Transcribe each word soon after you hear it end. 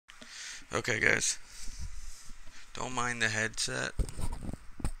Okay, guys, don't mind the headset.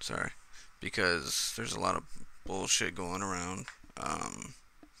 Sorry, because there's a lot of bullshit going around. Um,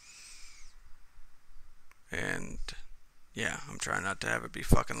 and yeah, I'm trying not to have it be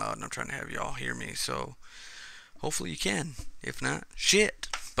fucking loud, and I'm trying to have y'all hear me. So hopefully you can. If not, shit.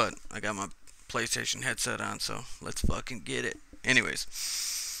 But I got my PlayStation headset on, so let's fucking get it. Anyways,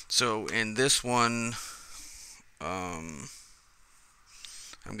 so in this one, um,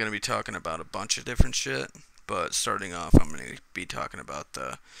 I'm gonna be talking about a bunch of different shit. But starting off, I'm gonna be talking about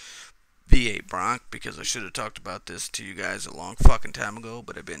the V8 Bronc because I should have talked about this to you guys a long fucking time ago,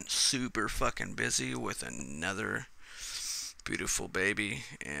 but I've been super fucking busy with another beautiful baby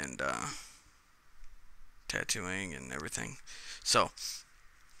and tattooing and everything. So,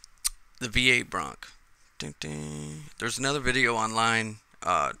 the V8 Bronc. Ding, ding. There's another video online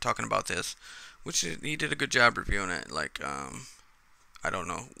talking about this, which he did a good job reviewing it. I don't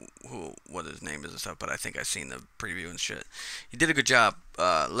know what his name is and stuff, but I think I seen the preview and shit. He did a good job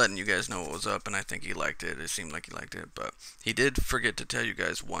letting you guys know what was up, and I think he liked it. It seemed like he liked it, but he did forget to tell you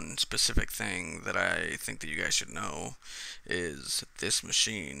guys one specific thing that I think that you guys should know is this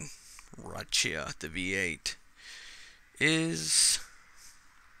machine right here, the V8, is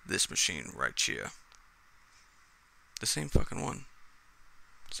this machine right here. The same fucking one.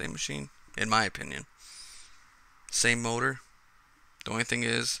 Same machine, in my opinion. Same motor. The only thing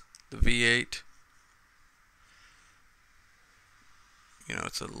is, the V8,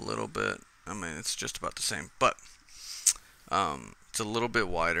 it's a little bit, it's just about the same, but it's a little bit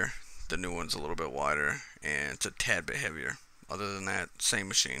wider. The new one's a little bit wider, and it's a tad bit heavier. Other than that, same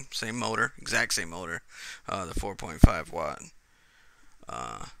machine, same motor, exact same motor, the 4.5 watt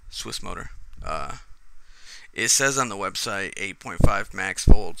Swiss motor. It says on the website 8.5 max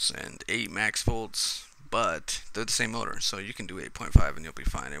volts and 8 max volts, but they're the same motor, so you can do 8.5 and you'll be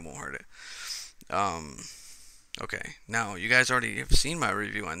fine. It won't hurt it. Okay, now you guys already have seen my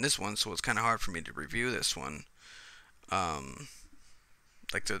review on this one, so it's kind of hard for me to review this one.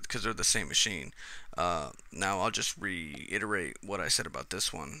 Because they're the same machine. Now I'll just reiterate what I said about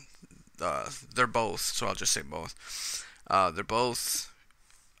this one. They're both, so I'll just say both. They're both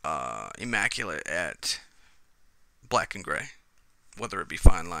immaculate at black and gray, whether it be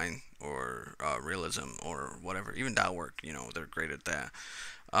fine line or realism or whatever, even dot work. They're great at that.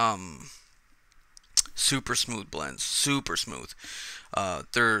 Super smooth blends, super smooth.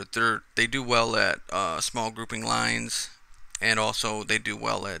 They do well at small grouping lines, and also they do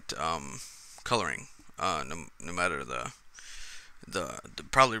well at coloring. No matter the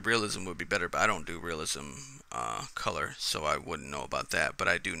probably realism would be better, but I don't do realism color, so I wouldn't know about that. But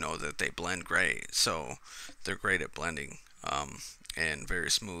I do know that they blend gray, so they're great at blending and very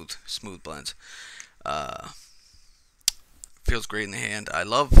smooth blends. Feels great in the hand. I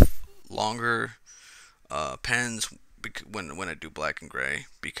love longer pens when I do black and gray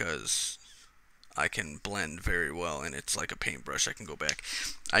because I can blend very well, and it's like a paintbrush. I can go back.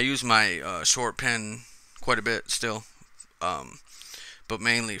 I use my short pen quite a bit still, but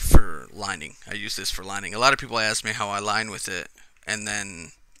mainly for lining. I use this for lining. A lot of people ask me how I line with it, and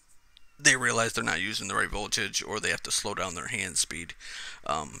then they realize they're not using the right voltage, or they have to slow down their hand speed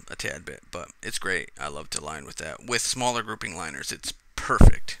a tad bit. But it's great. I love to line with that. With smaller grouping liners, it's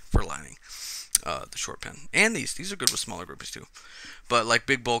perfect for lining. The short pen, and these are good with smaller groupings too. But like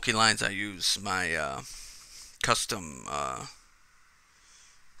big bulky lines, I use my custom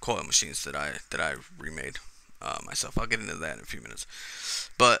coil machines that I remade myself. I'll get into that in a few minutes.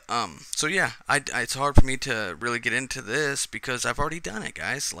 But so yeah, it's hard for me to really get into this because I've already done it,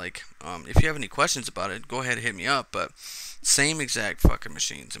 guys. Like, if you have any questions about it, go ahead and hit me up. But same exact fucking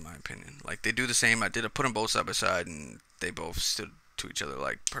machines, in my opinion. Like, they do the same. I put them both side by side, and they both stood to each other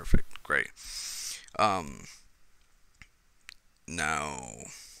like perfect, great. Now,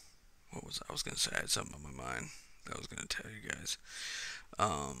 I was gonna say? I had something on my mind that I was gonna tell you guys.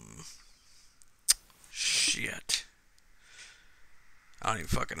 Shit. I don't even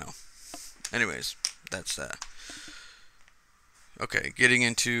fucking know. Anyways, that's that. Okay, getting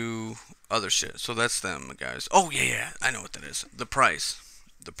into other shit. So that's them, guys. Oh yeah, I know what that is. The price.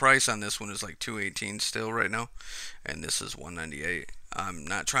 The price on this one is like $218 still right now, and this is $198. I'm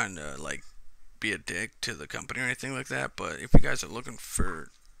not trying to like be a dick to the company or anything like that, but if you guys are looking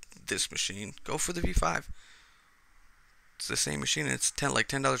for this machine, go for the V5. It's the same machine, and it's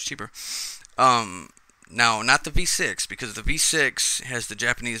 $10 cheaper. Now, not the V6, because the V6 has the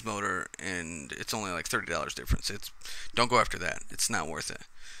Japanese motor, and it's only like $30 difference. Don't go after that. It's not worth it.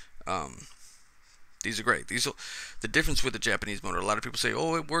 These are great. The difference with the Japanese motor, a lot of people say,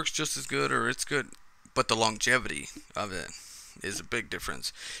 oh, it works just as good, or it's good, but the longevity of it is a big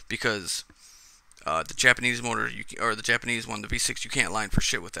difference, because the Japanese motor, or the Japanese one, the V6, you can't line for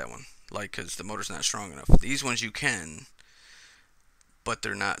shit with that one, like, because the motor's not strong enough. These ones you can, but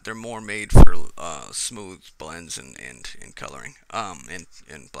they're not. They're more made for smooth blends and coloring,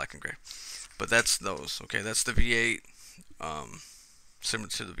 in black and gray. But that's those. Okay, that's the V8, similar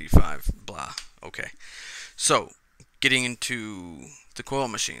to the V5. Blah. Okay, so getting into the coil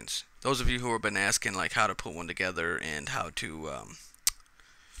machines. Those of you who have been asking like how to put one together and how to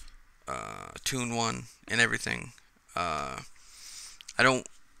tune one and everything, I'm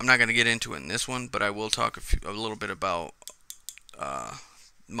not gonna get into it in this one, but I will talk a little bit about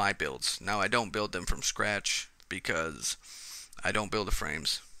my builds. Now, I don't build them from scratch because I don't build the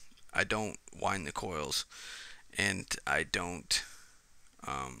frames, I don't wind the coils, and I don't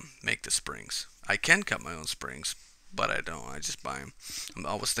make the springs. I can cut my own springs, but I don't. I just buy them.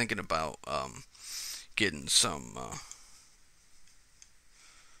 I was thinking about getting some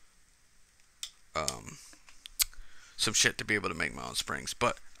shit to be able to make my own springs,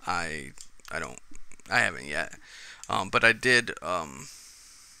 but I haven't yet. But I did. It's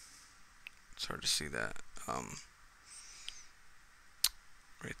hard to see that.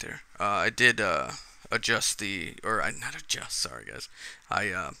 Right there. I did adjust not adjust. Sorry, guys.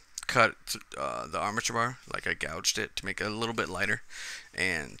 I cut the armature bar, like I gouged it to make it a little bit lighter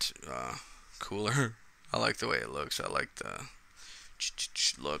and cooler. I like the way it looks. I like the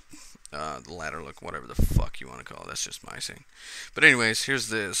look, the ladder look, whatever the fuck you want to call it. That's just my thing. But anyways, here's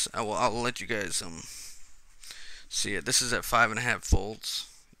this. I'll let you guys see it. This is at 5.5 volts.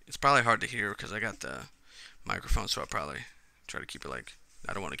 It's probably hard to hear because I got the microphone, so I'll probably try to keep it like,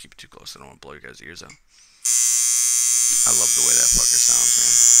 I don't want to keep it too close. I don't want to blow you guys' ears out. I love the way that fucker sounds,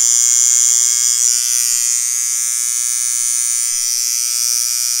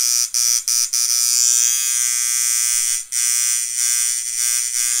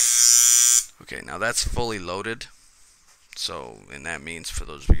 man. Okay, now that's fully loaded. So, and that means, for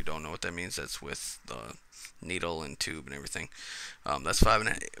those of you who don't know what that means, that's with the needle and tube and everything. That's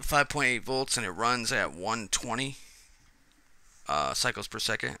 5.8 volts, and it runs at 120 cycles per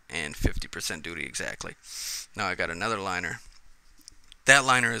second and 50% duty exactly. Now I got another liner. That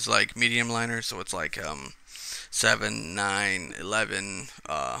liner is like medium liner, so it's like 7, 9, 11,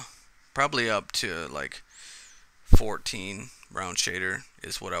 probably up to like 14 round shader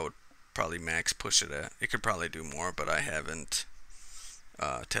is what I would probably max push it at. It could probably do more, but I haven't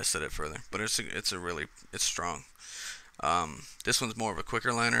tested it further. But it's strong. This one's more of a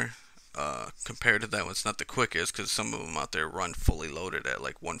quicker liner compared to that one. It's not the quickest because some of them out there run fully loaded at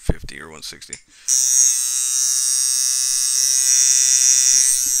like 150 or 160.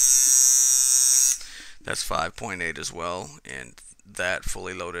 That's 5.8 as well, and that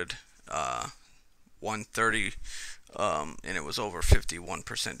fully loaded 130, and it was over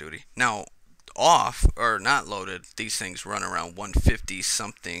 51% duty. Now, off or not loaded, these things run around 150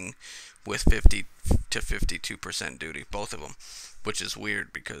 something with 50 to 52% duty, both of them, which is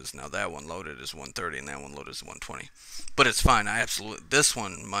weird because now that one loaded is 130 and that one loaded is 120. But it's fine. This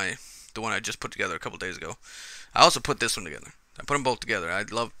one, the one I just put together a couple days ago, I also put this one together. I put them both together. I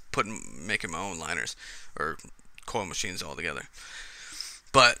love making my own liners or coil machines all together.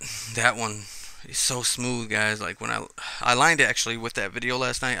 But that one is so smooth, guys. Like when I lined it actually with that video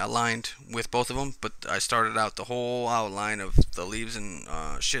last night. I lined with both of them, but I started out the whole outline of the leaves and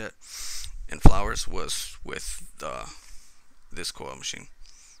shit and flowers was with this coil machine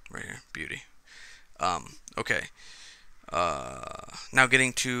right here. Beauty. Okay. Now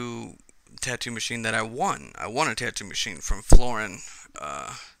getting to tattoo machine that I won. I won a tattoo machine from Florin,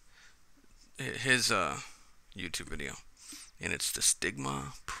 his YouTube video, and it's the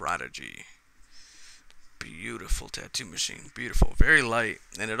Stigma Prodigy. Beautiful tattoo machine, beautiful, very light,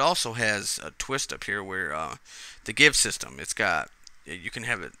 and it also has a twist up here where the give system. You can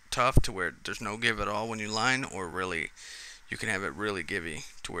have it tough to where there's no give at all when you line, or really, you can have it really givey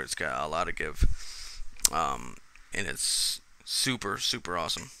to where it's got a lot of give, and it's super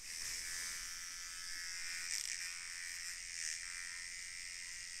awesome.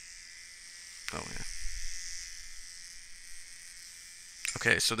 Oh yeah.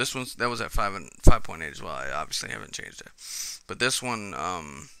 Okay, so that was at 5.8 as well. I obviously haven't changed it, but this one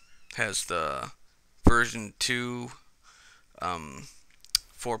has the version 2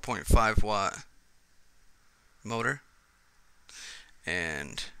 4.5 watt motor,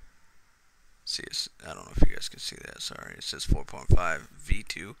 and see, I don't know if you guys can see that. Sorry, it says 4.5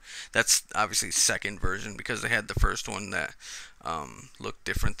 V2. That's obviously second version because they had the first one that looked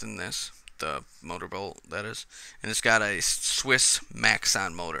different than this. The motor bolt, that is, and it's got a Swiss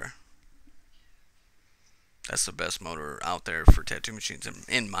Maxon motor. That's the best motor out there for tattoo machines,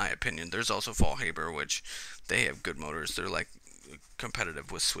 in my opinion. There's also Fallhaber, which they have good motors. They're like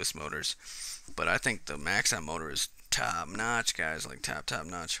competitive with Swiss motors, but I think the Maxon motor is top notch, guys. Like top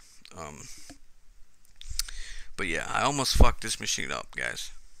notch. But yeah, I almost fucked this machine up,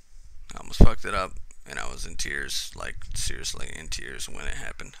 guys. I almost fucked it up, and I was in tears, like seriously in tears when it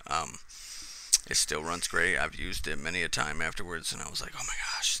happened. It still runs great. I've used it many a time afterwards, and I was like, oh my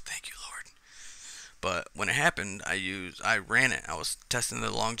gosh, thank you, Lord. But when it happened, I ran it. I was testing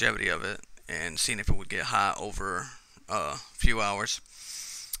the longevity of it and seeing if it would get hot over a few hours.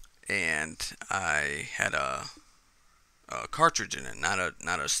 And I had a cartridge in it, not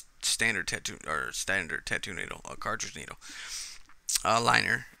a standard tattoo needle, a cartridge needle, a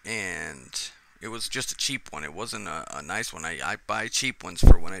liner, and it was just a cheap one. It wasn't a nice one. I buy cheap ones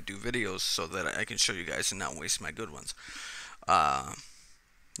for when I do videos so that I can show you guys and not waste my good ones.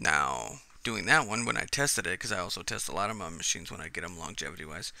 Now, doing that one, when I tested it, because I also test a lot of my machines when I get them longevity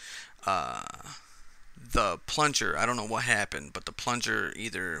wise, the plunger, I don't know what happened, but the plunger,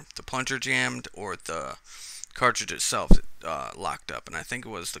 either the plunger jammed or the cartridge itself locked up, and I think it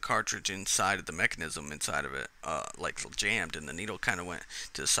was the cartridge inside of the mechanism inside of it like jammed, and the needle kind of went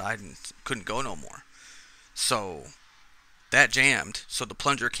to the side and couldn't go no more. So that jammed, so the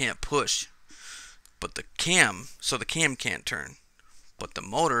plunger can't push, but the cam can't turn, but the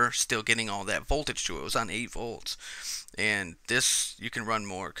motor still getting all that voltage to it. It was on 8 volts, and this you can run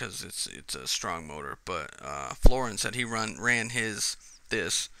more because it's a strong motor. But Florin said he ran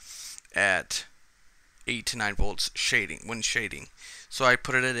this at 8 to 9 volts when shading. So I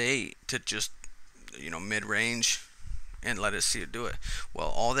put it at 8 to just, mid-range and let it see it do it. Well,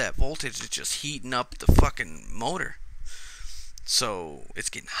 all that voltage is just heating up the fucking motor. So it's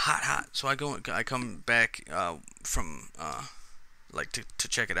getting hot. So I come back from to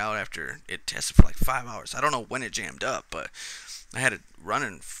check it out after it tested for like 5 hours. I don't know when it jammed up, but I had it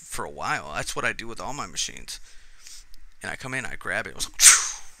running for a while. That's what I do with all my machines. And I come in, I grab it. It was like,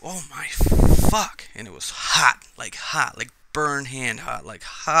 oh my fuck, and it was hot, like burn hand hot, like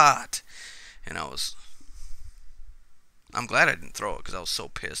hot. And I'm glad I didn't throw it because I was so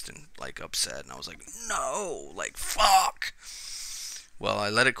pissed and like upset, and I was like, no, like fuck. Well, I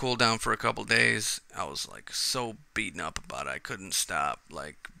let it cool down for a couple days. I was like so beaten up about it. I couldn't stop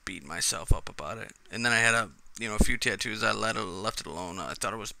like beating myself up about it. And then I had a few tattoos. I left it alone. I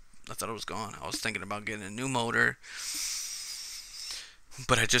thought it was gone. I was thinking about getting a new motor,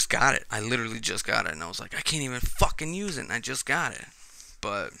 but I just got it. I literally just got it, and I was like, I can't even fucking use it, and I just got it.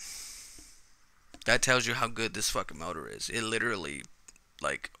 But that tells you how good this fucking motor is. It literally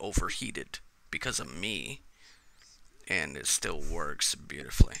like overheated because of me, and it still works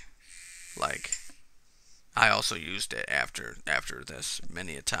beautifully. Like, I also used it after this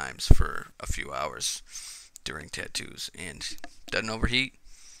many a times for a few hours during tattoos, and doesn't overheat.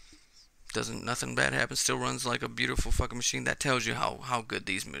 Nothing bad happens. Still runs like a beautiful fucking machine. That tells you how good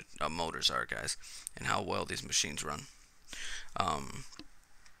these motors are, guys, and how well these machines run.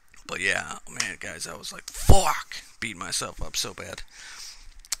 But yeah, man, guys, I was like, fuck, beat myself up so bad.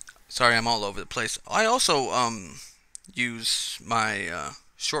 Sorry, I'm all over the place. I also use my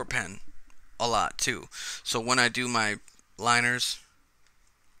short pen a lot too. So when I do my liners,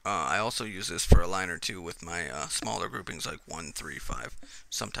 I also use this for a liner too with my smaller groupings like 1, 3, 5,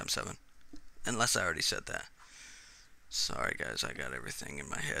 sometimes 7. Unless I already said that. Sorry guys, I got everything in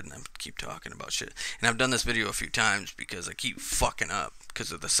my head and I keep talking about shit. And I've done this video a few times because I keep fucking up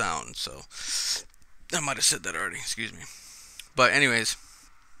because of the sound. So I might have said that already, excuse me. But anyways,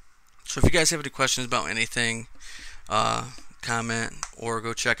 so if you guys have any questions about anything, comment or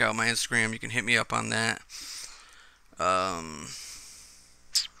go check out my Instagram. You can hit me up on that.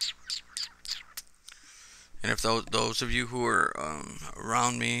 And if those of you who are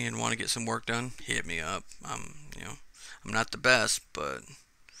around me and want to get some work done, hit me up. I'm not the best, but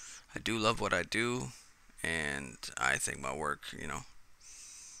I do love what I do, and I think my work,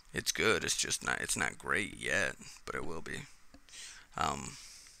 it's good. It's not great yet, but it will be.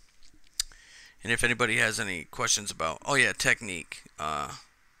 And if anybody has any questions about, technique,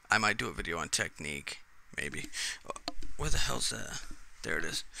 I might do a video on technique, maybe. Where the hell's that? There it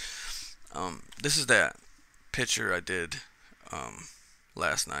is. This is that picture I did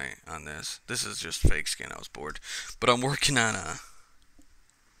last night on this. This is just fake skin. I was bored, but I'm working on a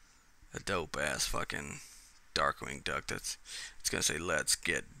dope ass fucking Darkwing Duck. It's gonna say "Let's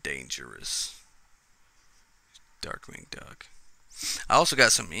get dangerous." Darkwing Duck. I also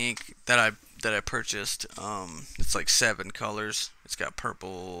got some ink that I purchased. It's like 7 colors. It's got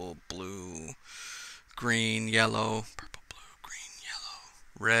purple, blue, green, yellow,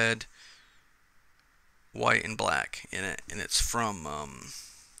 red, white and black in it, and it's from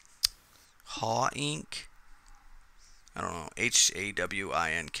Haw Ink. I don't know,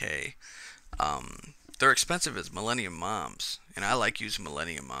 Hawink. They're expensive as Millennium Moms, and I like using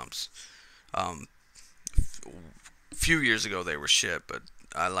Millennium Moms. Um, few years ago they were shit, but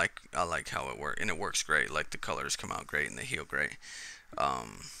I like how it works, and it works great. Like the colors come out great and they heal great.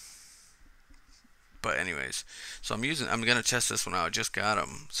 Um, but anyways, so I'm gonna test this one out. I just got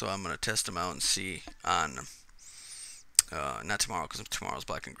them, so I'm gonna test them out and see on not tomorrow because tomorrow's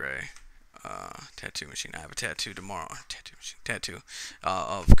black and gray. Tattoo machine. I have a tattoo tomorrow. Tattoo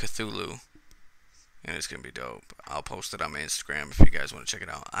of Cthulhu, and it's gonna be dope. I'll post it on my Instagram if you guys want to check it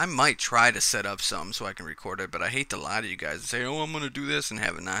out. I might try to set up something so I can record it, but I hate to lie to you guys and say, "Oh, I'm gonna do this," and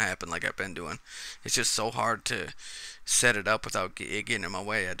have it not happen like I've been doing. It's just so hard to set it up without it getting in my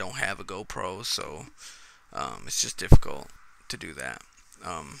way. I don't have a GoPro, so it's just difficult to do that.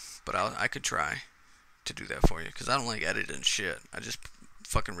 But I could try to do that for you because I don't like editing shit. I just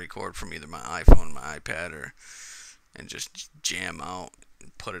fucking record from either my iPhone, my iPad, or and just jam out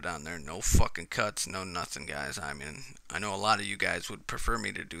and put it on there. No fucking cuts, no nothing, guys. I mean, I know a lot of you guys would prefer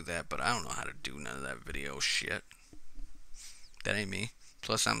me to do that, but I don't know how to do none of that video shit. That ain't me.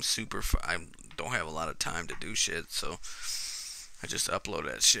 Plus, I don't have a lot of time to do shit, so I just upload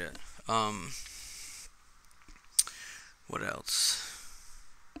that shit. What else?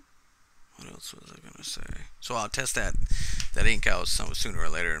 What else was I gonna say? So I'll test that ink out sooner or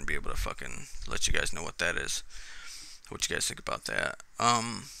later and be able to fucking let you guys know what that is. What you guys think about that? I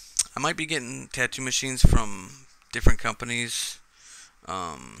might be getting tattoo machines from different companies.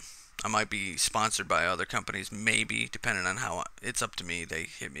 I might be sponsored by other companies, maybe, depending on how it's up to me. They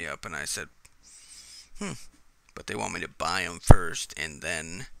hit me up and I said, but they want me to buy them first and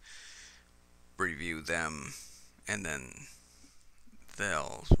then review them, and then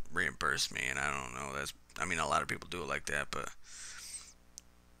they'll reimburse me. And I don't know. I mean, a lot of people do it like that, but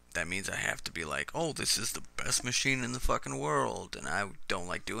that means I have to be like, oh, this is the best machine in the fucking world, and I don't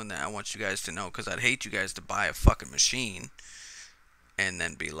like doing that. I want you guys to know, because I'd hate you guys to buy a fucking machine and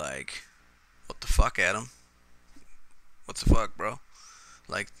then be like, what the fuck, Adam? What the fuck, bro?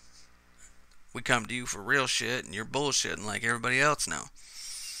 Like, we come to you for real shit, and you're bullshitting like everybody else now.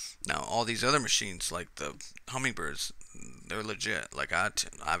 Now, all these other machines, like the hummingbirds, they're legit. Like,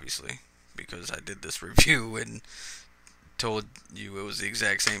 obviously, because I did this review and told you it was the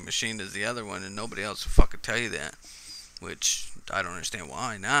exact same machine as the other one, and nobody else will fucking tell you that. Which, I don't understand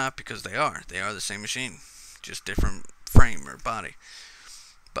why not, because they are the same machine, just different frame or body.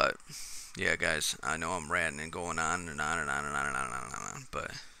 But yeah, guys, I know I'm ranting and going on and on and on and on and on and on and on,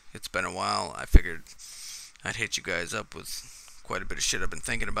 but it's been a while. I figured I'd hit you guys up with quite a bit of shit I've been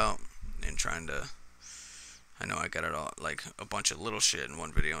thinking about and trying to. I know I got it all, like a bunch of little shit in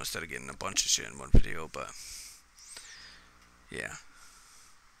one video instead of getting a bunch of shit in one video, but yeah,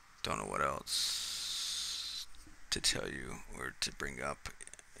 don't know what else to tell you or to bring up.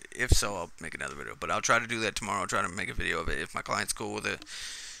 If so, I'll make another video, but I'll try to do that tomorrow. I'll try to make a video of it. If my client's cool with it,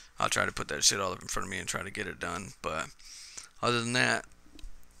 I'll try to put that shit all up in front of me and try to get it done. But other than that,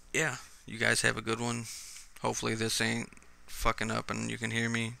 yeah, you guys have a good one. Hopefully this ain't fucking up and you can hear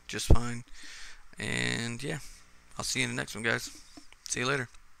me just fine. And yeah, I'll see you in the next one, guys. See you later.